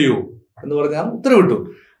ഗളഹസ്തം ചെയ്യൂ എന്ന് പറഞ്ഞാൽ ഉത്തരവിട്ടു.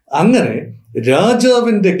 അങ്ങനെ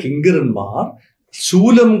രാജാവിന്റെ കിങ്കരന്മാർ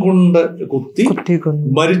ശൂലം കൊണ്ട് കുത്തി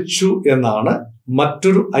മരിച്ചു എന്നാണ്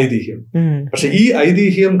മറ്റൊരു ഐതിഹ്യം. പക്ഷെ ഈ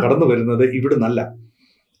ഐതിഹ്യം കടന്നു വരുന്നത് ഇവിടെ നല്ല.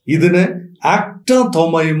 ഇതിന് ആക്ട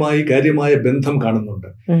തോമയുമായി കാര്യമായ ബന്ധം കാണുന്നുണ്ട്.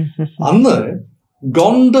 അന്ന്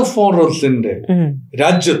ഗോണ്ടഫോറസിന്റെ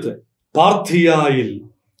രാജ്യത്ത് പാർഥിയായിൽ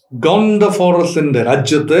ഗോണ്ടഫോറസിന്റെ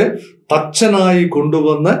രാജ്യത്തെ തച്ചനായി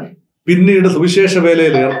കൊണ്ടുവന്ന് പിന്നീട് സുവിശേഷ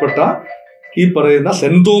വേലയിൽ ഏർപ്പെട്ട ഈ പറയുന്ന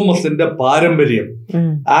സെന്റ് തോമസിന്റെ പാരമ്പര്യം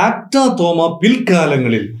ആക്ട തോമ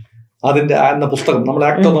പിൽക്കാലങ്ങളിൽ അതിന്റെ എന്ന പുസ്തകം നമ്മൾ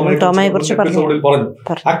ആക്ട തോമയെ എപ്പിസോഡിൽ പറഞ്ഞു.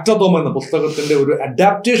 ആക്ട തോമ എന്ന പുസ്തകത്തിന്റെ ഒരു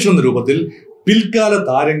അഡാപ്റ്റേഷൻ എന്ന രൂപത്തിൽ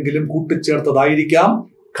പിൽക്കാലത്ത് ആരെങ്കിലും കൂട്ടിച്ചേർത്തതായിരിക്കാം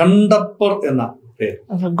കണ്ടപ്പർ എന്ന പേര്.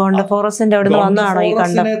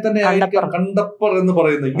 തന്നെ ആയിരിക്കാം കണ്ടപ്പർ എന്ന്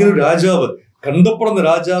പറയുന്ന ഇങ്ങനൊരു രാജാവ്, കണ്ടപ്പർ എന്ന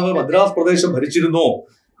രാജാവ് മദ്രാസ് പ്രദേശം ഭരിച്ചിരുന്നോ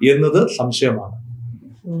എന്നത് സംശയമാണ്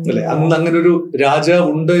അല്ലെ. അന്ന് അങ്ങനെ ഒരു രാജാവ്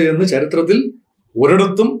ഉണ്ട് എന്ന് ചരിത്രത്തിൽ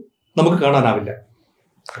ഒരിടത്തും നമുക്ക് കാണാനാവില്ല.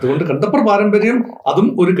 അതുകൊണ്ട് കണ്ടപ്പർ പാരമ്പര്യം അതും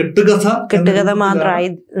ഒരു കെട്ടുകഥ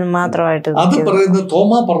മാത്രമായിട്ട് അത് പറയുന്നത്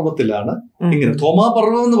തോമാ പർവ്വത്തിലാണ്. ഇങ്ങനെ തോമാ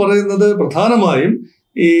പർവ്വം എന്ന് പറയുന്നത് പ്രധാനമായും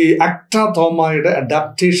ഈ ആക്ട തോമയുടെ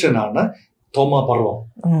അഡാപ്റ്റേഷൻ ആണ് തോമാ പർവ്വം.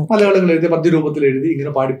 മലയാളികൾ എഴുതിയ പദ്യരൂപത്തിൽ എഴുതി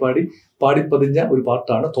ഇങ്ങനെ പാടിപ്പതിഞ്ഞ ഒരു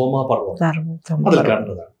പാട്ടാണ് തോമാ പർവ്വം. അതിൽ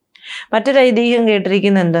കാണുന്നതാണ്. മറ്റൊരു ഐതിഹ്യം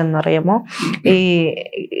കേട്ടിരിക്കുന്നത് എന്താണെന്നറിയാമോ? ഈ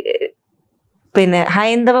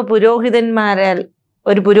ഹൈന്ദവ പുരോഹിതന്മാരാൽ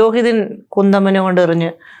ഒരു പുരോഹിതൻ കുന്തമ്മനെ കൊണ്ട് എറിഞ്ഞ്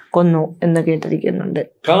കൊന്നു എന്ന് കേട്ടിരിക്കുന്നുണ്ട്.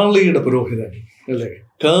 കാളിയുടെ പുരോഹിതൻ അല്ലെ,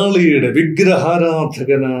 കാളിയുടെ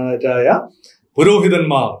വിഗ്രഹാരാധകനായ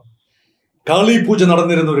പുരോഹിതന്മാർ. കാളി പൂജ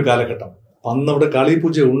നടന്നിരുന്ന ഒരു കാലഘട്ടം. അന്നവിടെ കാളി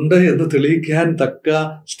പൂജ ഉണ്ട് എന്ന് തെളിയിക്കാൻ തക്ക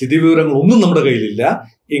സ്ഥിതിവിവരങ്ങളൊന്നും നമ്മുടെ കയ്യിലില്ല.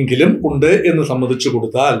 എങ്കിലും ഉണ്ട് എന്ന് സമ്മതിച്ചു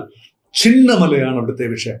കൊടുത്താൽ ചിന്നമലയാണ് അവിടുത്തെ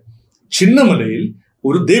വിഷയം. ചിന്നമലയിൽ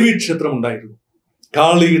ഒരു ദേവീക്ഷേത്രം ഉണ്ടായിരുന്നു,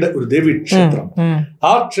 കാളിയുടെ ഒരു ദേവീക്ഷേത്രം.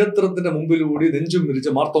 ആ ക്ഷേത്രത്തിന്റെ മുമ്പിലൂടെ നെഞ്ചും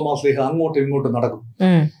വിരിച്ച് മാർത്തോമാ ശ്ലീഹ അങ്ങോട്ടും ഇങ്ങോട്ടും നടക്കും.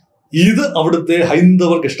 ഇത് അവിടുത്തെ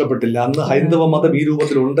ഹൈന്ദവർക്ക് ഇഷ്ടപ്പെട്ടില്ല. അന്ന് ഹൈന്ദവ മതം ഈ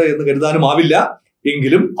രൂപത്തിലുണ്ട് എന്ന് കരുതാനും ആവില്ല.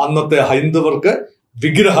 എങ്കിലും അന്നത്തെ ഹൈന്ദവർക്ക്,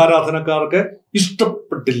 വിഗ്രഹാരാധനക്കാർക്ക്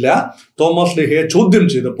ഇഷ്ടപ്പെട്ടില്ല. തോമാസ് ലീഹയെ ചോദ്യം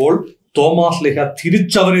ചെയ്തപ്പോൾ തോമാസ് ലീഹ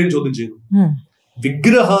തിരിച്ചവരെയും ചോദ്യം ചെയ്തു.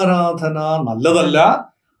 വിഗ്രഹാരാധന നല്ലതല്ല,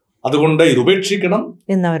 അതുകൊണ്ട് ഇത് ഉപേക്ഷിക്കണം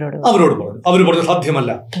അവരോട് പറഞ്ഞു. അവർ പറഞ്ഞു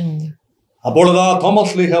സാധ്യമല്ല. അപ്പോൾ അതാ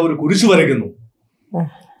തോമാസ് ലീഹ ഒരു കുരിശു വരയ്ക്കുന്നു.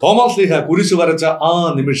 തോമാസ് ലീഹ കുരിശു വരച്ച ആ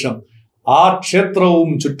നിമിഷം ആ ക്ഷേത്രവും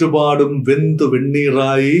ചുറ്റുപാടും വെന്തു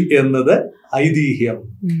വെണ്ണീറായി എന്നത് ഐതിഹ്യം.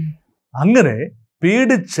 അങ്ങനെ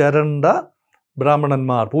പേടിച്ചരണ്ട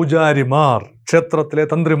ബ്രാഹ്മണന്മാർ, പൂജാരിമാർ, ക്ഷേത്രത്തിലെ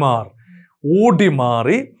തന്ത്രിമാർ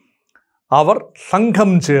ഓടിമാറി അവർ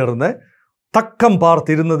സംഘം ചേർന്ന് തക്കം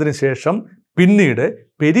പാർത്തിരുന്നതിന് ശേഷം പിന്നീട്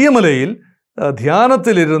പെരിയമലയിൽ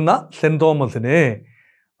ധ്യാനത്തിലിരുന്ന സെന്റ് തോമസിനെ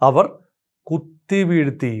അവർ കുത്തി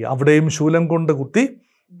വീഴ്ത്തി. അവിടെയും ശൂലം കൊണ്ട് കുത്തി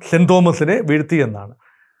സെന്റ് തോമസിനെ വീഴ്ത്തി എന്നാണ്.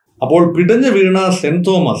 അപ്പോൾ പിടഞ്ഞു വീണ സെന്റ്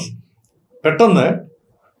തോമസ് പെട്ടെന്ന്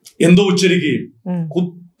എന്തോ ഉച്ചരിക്കുകയും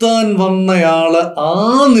കുത്താൻ വന്നയാള് ആ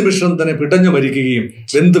നിമിഷം തന്നെ പിടഞ്ഞു മരിക്കുകയും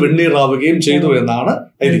വെന്ത് വെണ്ണീറാവുകയും ചെയ്തു എന്നാണ്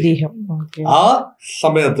ഐതിഹ്യം. ആ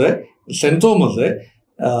സമയത്ത് സെന്റ് തോമസ്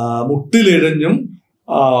മുട്ടിലിഴഞ്ഞും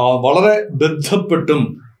വളരെ ബന്ധപ്പെട്ടും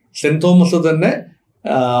സെന്റ് തോമസ് തന്നെ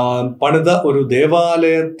പണിത ഒരു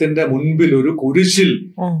ദേവാലയത്തിന്റെ മുൻപിൽ ഒരു കുരിശിൽ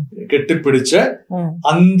കെട്ടിപ്പിടിച്ച്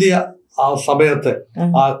അന്ത്യ ആ സമയത്ത്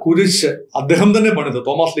ആ കുരിശ് അദ്ദേഹം തന്നെ പണിത്,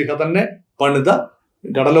 തോമാസ് ലീഹ തന്നെ പണിത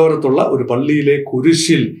കടലോരത്തുള്ള ഒരു പള്ളിയിലെ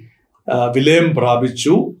കുരിശിൽ വിലയം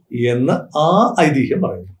പ്രാപിച്ചു എന്ന് ആ ഐതിഹ്യം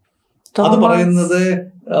പറയുന്നു. അത് പറയുന്നത്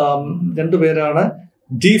രണ്ടുപേരാണ്,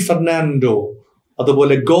 ഡി ഫെർണാൻഡോ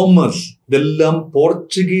അതുപോലെ ഗോമസ്. ഇതെല്ലാം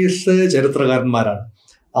പോർച്ചുഗീസ് ചരിത്രകാരന്മാരാണ്.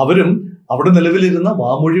 അവരും അവിടെ നിലവിലിരുന്ന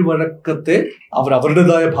വാമൊഴി വഴക്കത്തെ അവർ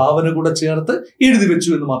അവരുടേതായ ഭാവന കൂടെ ചേർത്ത് എഴുതി വെച്ചു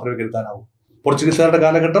എന്ന് മാത്രമേ കരുതാനാവൂ. പോർച്ചുഗീസുകാരുടെ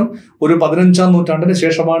കാലഘട്ടം ഒരു 15-ാം നൂറ്റാണ്ടിന്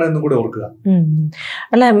ശേഷമാണ് എന്നും കൂടെ ഓർക്കുക.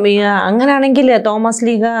 അല്ല, അങ്ങനെയാണെങ്കിൽ തോമസ്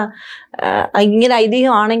ലീഹ ഇങ്ങനെ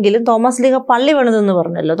ഐതിഹ്യം ആണെങ്കിലും തോമസ് ലീഹ പള്ളി പണിതെന്ന്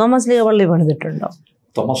പറഞ്ഞല്ലോ. തോമസ് ലീഹ പള്ളി പണിതിട്ടുണ്ടോ?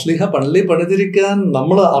 തോമസ് ലീഹ പള്ളി പണിതിരിക്കാൻ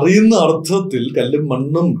നമ്മൾ അറിയുന്ന അർത്ഥത്തിൽ കല്ലും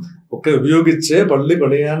മണ്ണും ഒക്കെ ഉപയോഗിച്ച് പള്ളി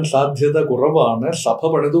പണിയാൻ സാധ്യത കുറവാണ്. സഭ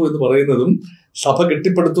പണിതു എന്ന് പറയുന്നതും സഭ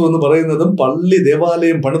കെട്ടിപ്പടുത്തു എന്ന് പറയുന്നതും പള്ളി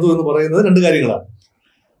ദേവാലയം പണിതു എന്ന് പറയുന്നത് രണ്ട് കാര്യങ്ങളാണ്.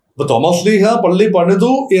 അപ്പൊ തോമസ് ലീഹ പള്ളി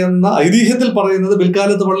പണിതു എന്ന ഐതിഹ്യത്തിൽ പറയുന്നത്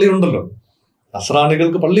പിൽക്കാലത്ത് പള്ളി ഉണ്ടല്ലോ,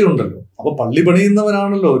 നസ്രാണികൾക്ക് പള്ളി ഉണ്ടല്ലോ. അപ്പൊ പള്ളി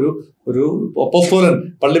പണിയുന്നവനാണല്ലോ ഒരു അപ്പോസ്തലൻ.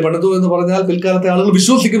 പള്ളി പണിതു എന്ന് പറഞ്ഞാൽ പിൽക്കാലത്തെ ആളുകൾ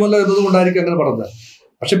വിശ്വസിക്കുമല്ലോ എന്നതുകൊണ്ടായിരിക്കും അങ്ങനെ പറഞ്ഞത്.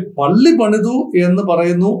 പക്ഷെ പള്ളി പണിതു എന്ന്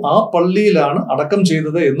പറയുന്നു, ആ പള്ളിയിലാണ് അടക്കം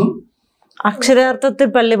ചെയ്തത് എന്നും. അക്ഷരാർത്ഥത്തിൽ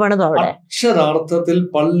പള്ളി പണിതു, അക്ഷരാർത്ഥത്തിൽ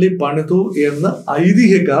പള്ളി പണിതു എന്ന്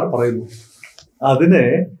ഐതിഹ്യക്കാർ പറയുന്നു. അതിനെ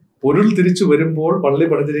പൊരുൾ തിരിച്ചു വരുമ്പോൾ പള്ളി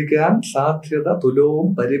പണിതിരിക്കാൻ സാധ്യത തുലവും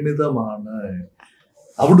പരിമിതമാണ്.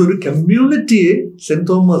 അവിടെ ഒരു കമ്മ്യൂണിറ്റിയെ സെന്റ്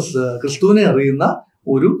തോമസ്, ക്രിസ്തുവിനെ അറിയുന്ന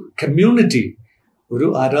ഒരു കമ്മ്യൂണിറ്റി, ഒരു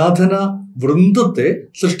ആരാധന വൃന്ദത്തെ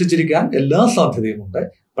സൃഷ്ടിച്ചിരിക്കാൻ എല്ലാ സാധ്യതയുമുണ്ട്.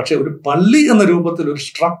 പക്ഷെ ഒരു പള്ളി എന്ന രൂപത്തിൽ ഒരു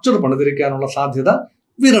സ്ട്രക്ചർ പണിതിരിക്കാനുള്ള സാധ്യത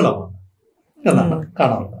വിരളമാണ് എന്നാണ്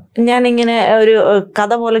കാണാറുള്ളത്. ഞാനിങ്ങനെ ഒരു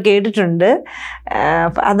കഥ പോലെ കേട്ടിട്ടുണ്ട്.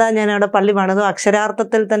 അതാ ഞാൻ അവിടെ പള്ളി പണിതു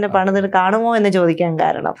അക്ഷരാർത്ഥത്തിൽ തന്നെ പണിതിട്ട് കാണുമോ എന്ന് ചോദിക്കാൻ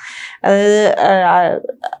കാരണം, അതായത്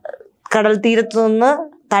കടൽ തീരത്തു നിന്ന്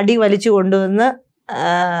തടി വലിച്ചു കൊണ്ടുവന്ന്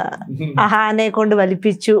ആനെ കൊണ്ട്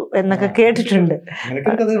വലിപ്പിച്ചു എന്നൊക്കെ കേട്ടിട്ടുണ്ട്.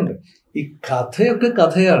 അങ്ങനെയൊക്കെ കഥയുണ്ട്. ഈ കഥയൊക്കെ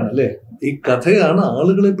കഥയാണ് അല്ലേ? ഈ കഥയാണ്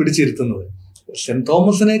ആളുകളെ പിടിച്ചിരുത്തുന്നത്. സെന്റ്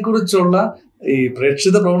തോമസിനെ കുറിച്ചുള്ള ഈ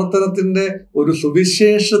പ്രേക്ഷിത പ്രവർത്തനത്തിന്റെ ഒരു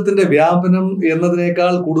സുവിശേഷത്തിന്റെ വ്യാപനം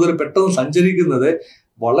എന്നതിനേക്കാൾ കൂടുതൽ പെട്ടെന്ന് സഞ്ചരിക്കുന്നത്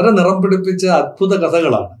വളരെ നിറം പിടിപ്പിച്ച അത്ഭുത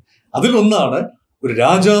കഥകളാണ്. അതിലൊന്നാണ് ഒരു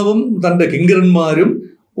രാജാവും തന്റെ കിങ്കരന്മാരും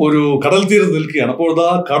ഒരു കടൽ തീരത്ത് നിൽക്കുകയാണ്. അപ്പോൾ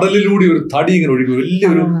ആ കടലിലൂടെ ഒരു തടി ഇങ്ങനെ ഒഴുകി,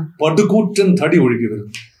 വലിയൊരു പടുകൂറ്റൻ തടി ഒഴുകി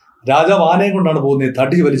വരുന്നു. രാജാവ് ആനയെ കൊണ്ടാണ് പോകുന്നത്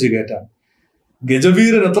തടി വലിച്ചു കയറ്റാൻ.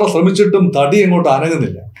 ഗജവീരൻ എത്ര ശ്രമിച്ചിട്ടും തടി എങ്ങോട്ട്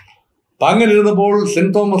അനങ്ങുന്നില്ല. അപ്പൊ അങ്ങനെ ഇരുന്നപ്പോൾ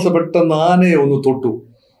സെന്റ് തോമസ് പെട്ടെന്ന് ആനയെ ഒന്ന് തൊട്ടു.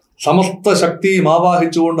 സമസ്ത ശക്തിയും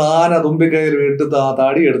ആവാഹിച്ചുകൊണ്ട് ആന തുമ്പിക്കയിൽ എടുത്ത് ആ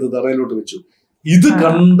തടി എടുത്ത് തറയിലോട്ട് വെച്ചു. ഇത്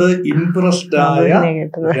കണ്ട് ഇംപ്രസ്ഡ് ആയ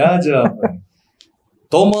രാജാവ്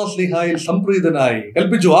തോമസ് ലീഹായിൽ സംപ്രീതനായി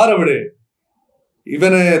കൽപ്പിച്ചു, ആരവിടെ,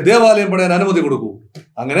 ഇവന് ദേവാലയം പണിയാൻ അനുമതി കൊടുക്കൂ.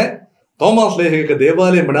 അങ്ങനെ തോമസ് ലീഹയ്ക്ക്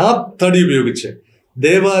ദേവാലയം പണി ആ തടി ഉപയോഗിച്ച്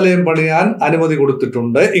ദേവാലയം പണിയാൻ അനുമതി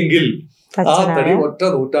കൊടുത്തിട്ടുണ്ട്. എങ്കിൽ ആ തടി ഒറ്റ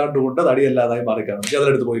നൂറ്റാണ്ട് കൊണ്ട് തടിയല്ലാതായി മാറിക്കാണും.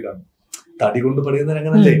 അതിലെടുത്ത് പോയി കാണും. തടി കൊണ്ട് പണിയുന്നതിന്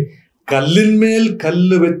അങ്ങനല്ലേ? കല്ലിന്മേൽ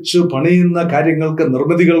കല്ല് വെച്ച് പണിയുന്ന കാര്യങ്ങൾക്ക്,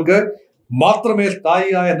 നിർമ്മിതികൾക്ക് മാത്രമേ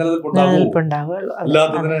സ്ഥായിയായ നിലനിൽപ്പുണ്ടാവൂ,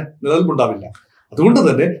 അല്ലാത്തതിന് നിലനിൽപ്പുണ്ടാവില്ല. അതുകൊണ്ട്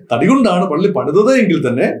തന്നെ തടി കൊണ്ടാണ് പള്ളി പണിതത് എങ്കിൽ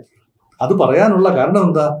തന്നെ അത് പറയാനുള്ള കാരണം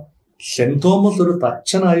എന്താ? സെന്റ് തോമസ് ഒരു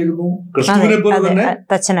തച്ചനായിരുന്നു, ക്രിസ്തുവിനെ പോലെ തന്നെ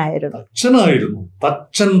തച്ചനായിരുന്നു.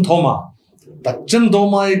 തച്ചൻ തോമ, തച്ചൻ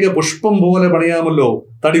തോമായിക്ക് പുഷ്പം പോലെ പണിയാമല്ലോ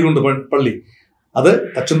തടി കൊണ്ട് പള്ളി. അത്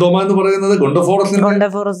തച്ചൻ തോമ എന്ന് പറയുന്നത്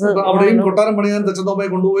ഗൊണ്ടഫോറസിന്റെ അവിടെയും കൊട്ടാരം പണിയാൻ തച്ചൻ തോമയെ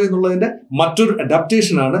കൊണ്ടുപോയി എന്നുള്ളതിന്റെ മറ്റൊരു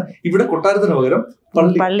അഡാപ്റ്റേഷൻ ആണ്. ഇവിടെ കൊട്ടാരത്തിന് പകരം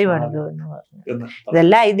പള്ളി പണിതു.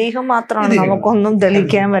 ഇതെല്ലാം ഐതിഹ്യം മാത്രമാണ്, നമുക്കൊന്നും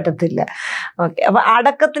തെളിയിക്കാൻ പറ്റത്തില്ല. ഓക്കെ, അപ്പൊ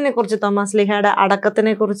അടക്കത്തിനെ കുറിച്ച്, തോമസ് ലീഹയുടെ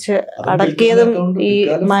അടക്കത്തിനെ കുറിച്ച്, അടക്കിയതും ഈ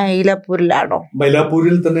മൈലപ്പൂരിലാണോ?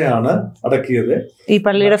 മൈലാപ്പൂരിൽ തന്നെയാണ് അടക്കിയത്. ഈ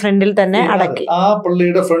പള്ളിയുടെ ഫ്രണ്ടിൽ തന്നെ അടക്കി, ആ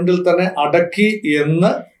പള്ളിയുടെ ഫ്രണ്ടിൽ തന്നെ അടക്കി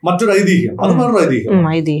എന്ന് മറ്റൊരു ഐതിഹ്യം. അത് വേറൊരു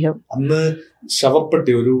ഐതിഹ്യം. അന്ന്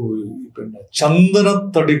ശവപ്പെട്ടി, ഒരു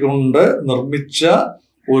ചന്ദനത്തടി കൊണ്ട് നിർമ്മിച്ച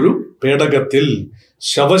ഒരു പേടകത്തിൽ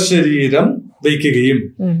ശവശരീരം വയ്ക്കുകയും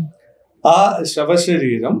ആ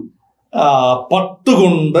ശവശരീരം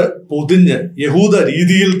പട്ടുകൊണ്ട് പൊതിഞ്ഞ് യഹൂദ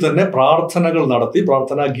രീതിയിൽ തന്നെ പ്രാർത്ഥനകൾ നടത്തി,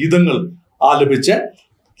 പ്രാർത്ഥനാ ഗീതങ്ങൾ ആലപിച്ച്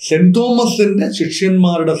സെന്റ് തോമസിന്റെ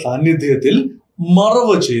ശിഷ്യന്മാരുടെ സാന്നിധ്യത്തിൽ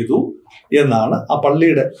മറവ് ചെയ്തു എന്നാണ്. ആ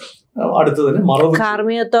പള്ളിയുടെ അടുത്ത് തന്നെ മറവ്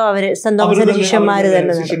ശിഷ്യന്മാർ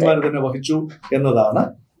തന്നെ വഹിച്ചു എന്നതാണ്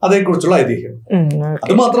അതേക്കുറിച്ചുള്ള ഐതിഹ്യം.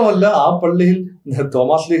 അത് മാത്രമല്ല, ആ പള്ളിയിൽ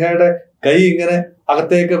തോമസ് ലീഹയുടെ കൈ ഇങ്ങനെ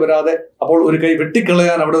അകത്തേക്ക് വരാതെ, അപ്പോൾ ഒരു കൈ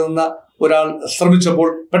വെട്ടിക്കളയാൻ അവിടെ നിന്ന ഒരാൾ ശ്രമിച്ചപ്പോൾ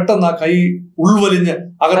പെട്ടെന്ന് ആ കൈ ഉൾവലിഞ്ഞ്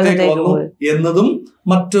അകത്തേക്ക് വന്നു എന്നതും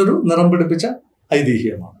മറ്റൊരു നിറം പിടിപ്പിച്ച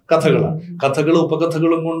ഐതിഹ്യമാണ്. കഥകളും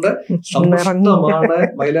ഉപകഥകളും കൊണ്ട് സമ്പുഷ്ടമാണ്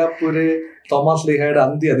മൈലാപ്പൂര് തോമസ് ലീഹയുടെ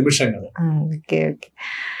അന്ത്യ നിമിഷങ്ങൾ.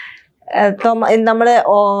 നമ്മള്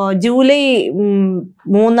ജൂലൈ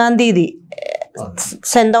 3-ാം തീയതി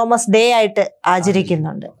സെന്റ് തോമസ് ഡേ ആയിട്ട്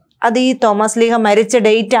ആചരിക്കുന്നുണ്ട്. അത് ഈ തോമസ് ലീഹ മരിച്ച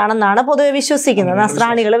ഡേറ്റ് ആണെന്നാണ് പൊതുവെ വിശ്വസിക്കുന്നത്,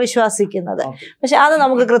 നസ്രാണികൾ വിശ്വസിക്കുന്നത്. പക്ഷെ അത്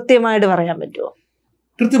നമുക്ക് കൃത്യമായിട്ട് പറയാൻ പറ്റുമോ?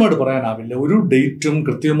 കൃത്യമായിട്ട് പറയാനാവില്ല. ഒരു ഡേറ്റും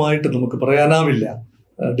കൃത്യമായിട്ട് നമുക്ക് പറയാനാവില്ല.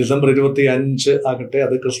 ഡിസംബർ 25 ആകട്ടെ,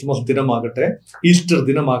 അത് ക്രിസ്മസ് ദിനമാകട്ടെ, ഈസ്റ്റർ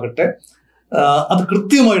ദിനമാകട്ടെ, അത്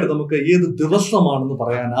കൃത്യമായിട്ട് നമുക്ക് ഏത് ദിവസമാണെന്ന്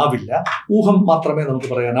പറയാനാവില്ല. ഊഹം മാത്രമേ നമുക്ക്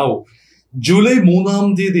പറയാനാവൂ. ജൂലൈ 3-ാം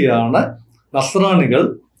തീയതിയാണ് നസ്രാണികൾ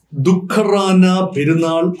ദുഃഖറാന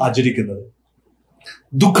പെരുന്നാൾ ആചരിക്കുന്നത്.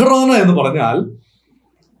 ദുഃഖറാന എന്ന് പറഞ്ഞാൽ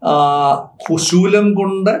ശൂലം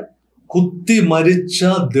കൊണ്ട് കുത്തി മരിച്ച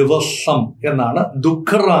ദിവസം എന്നാണ്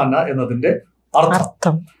ദുഃഖറാന എന്നതിന്റെ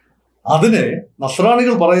അർത്ഥം. അതിന്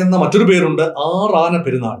നസ്രാണികൾ പറയുന്ന മറ്റൊരു പേരുണ്ട്, ആറാന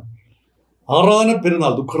പെരുന്നാൾ.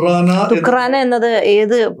 ദുഃഖറാന എന്നത്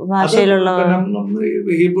ഏത് ഭാഷയിലുള്ള?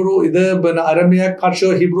 ഹീബ്രു, ഇത് അരമിയ ഭാഷയോ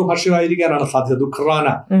ഹീബ്രു ഭാഷയോ ആയിരിക്കാനാണ് സാധ്യത. ദുഃഖറാന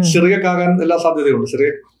സിറിയക്കാകാൻ എല്ലാ സാധ്യതയുണ്ട്. സിറിയ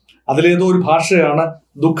അതിലേതോ ഒരു ഭാഷയാണ്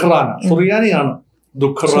ദുഃഖറാന. സുറിയാനിയാണ്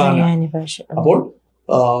ദുഃഖറാന. അപ്പോൾ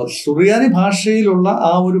സുറിയാനി ഭാഷയിലുള്ള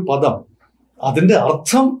ആ ഒരു പദം, അതിന്റെ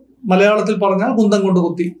അർത്ഥം മലയാളത്തിൽ പറഞ്ഞാൽ കുന്തം കൊണ്ട്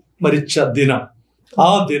കുത്തി മരിച്ച ദിനം. ആ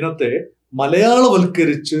ദിനത്തെ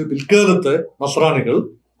മലയാളവൽക്കരിച്ച് പിൽക്കാലത്ത് നസ്രാണികൾ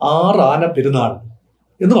ആറാന പെരുന്നാൾ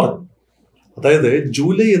എന്ന് പറഞ്ഞു. അതായത്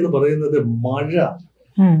ജൂലൈ എന്ന് പറയുന്നത് മഴ,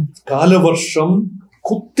 കാലവർഷം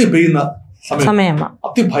കുത്തി പെയ്യുന്ന സമയം,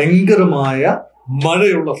 അതിഭയങ്കരമായ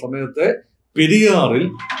മഴയുള്ള സമയത്ത് പെരിയാറിൽ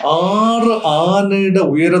 6 ആനയുടെ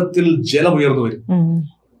ഉയരത്തിൽ ജലം ഉയർന്നു വരും.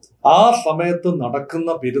 ആ സമയത്ത് നടക്കുന്ന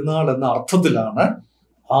പെരുന്നാൾ എന്ന അർത്ഥത്തിലാണ്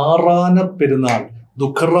ആറാന പെരുന്നാൾ.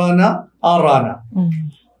 ദുഃഖറാന, ആറാന,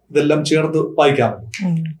 ഇതെല്ലാം ചേർത്ത് വായിക്കാം.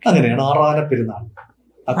 അങ്ങനെയാണ് ആറാന പെരുന്നാൾ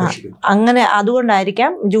ആഘോഷിക്കുന്നത്. അങ്ങനെ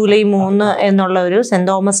അതുകൊണ്ടായിരിക്കാം ജൂലൈ 3 എന്നുള്ള ഒരു സെന്റ്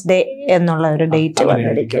തോമസ് ഡേ എന്നുള്ള ഒരു ഡേറ്റ്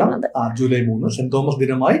വന്നിരിക്കുന്നത്. ജൂലൈ 3 സെന്റ് തോമസ്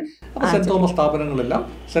ദിനമായി സെന്റ് തോമസ് സ്ഥാപനങ്ങളെല്ലാം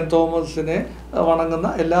സെന്റ് തോമസിനെ വണങ്ങുന്ന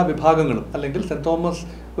എല്ലാ വിഭാഗങ്ങളും, അല്ലെങ്കിൽ സെന്റ് തോമസ്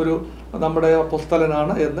ഒരു നമ്മുടെ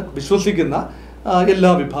അപ്പോസ്തലനാണ് എന്ന് വിശ്വസിക്കുന്ന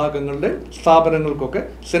എല്ലാ വിഭാഗങ്ങളുടെ സ്ഥാപനങ്ങൾക്കൊക്കെ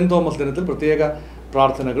സെന്റ് തോമസ് ദിനത്തിൽ പ്രത്യേക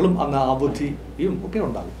പ്രാർത്ഥനകളും അന്ന് അവധിയും ഒക്കെ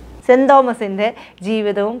ഉണ്ടാകും. സെന്റ് തോമസിന്റെ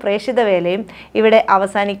ജീവിതവും പ്രേക്ഷിത വേലയും ഇവിടെ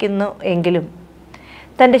അവസാനിക്കുന്നു എങ്കിലും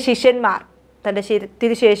തൻ്റെ ശിഷ്യന്മാർ തൻ്റെ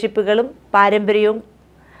തിരുശേഷിപ്പുകളും പാരമ്പര്യവും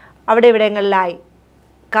അവിടെ ഇവിടങ്ങളിലായി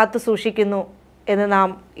കാത്തു സൂക്ഷിക്കുന്നു എന്ന് നാം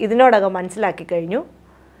ഇതിനോടകം മനസ്സിലാക്കി കഴിഞ്ഞു.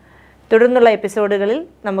 തുടർന്നുള്ള എപ്പിസോഡുകളിൽ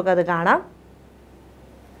നമുക്കത് കാണാം.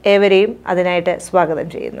 ഏവരെയും അതിനായിട്ട് സ്വാഗതം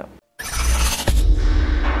ചെയ്യുന്നു.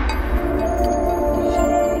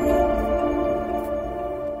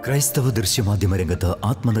 ക്രൈസ്തവ ദൃശ്യമാധ്യമ രംഗത്ത്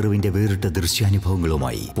ആത്മനിറവിന്റെ വേറിട്ട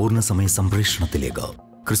ദൃശ്യാനുഭവങ്ങളുമായി പൂർണ്ണസമയ സംപ്രേഷണത്തിലേക്ക്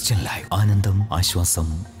ക്രിസ്ത്യൻ ലൈവ്. ആനന്ദം, ആശ്വാസം,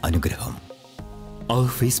 അനുഗ്രഹം. Our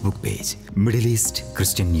Facebook page, Middle East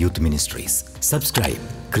Christian Youth Ministries. Subscribe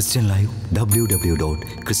ChristianLIVE,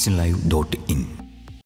 www.christianlive.in.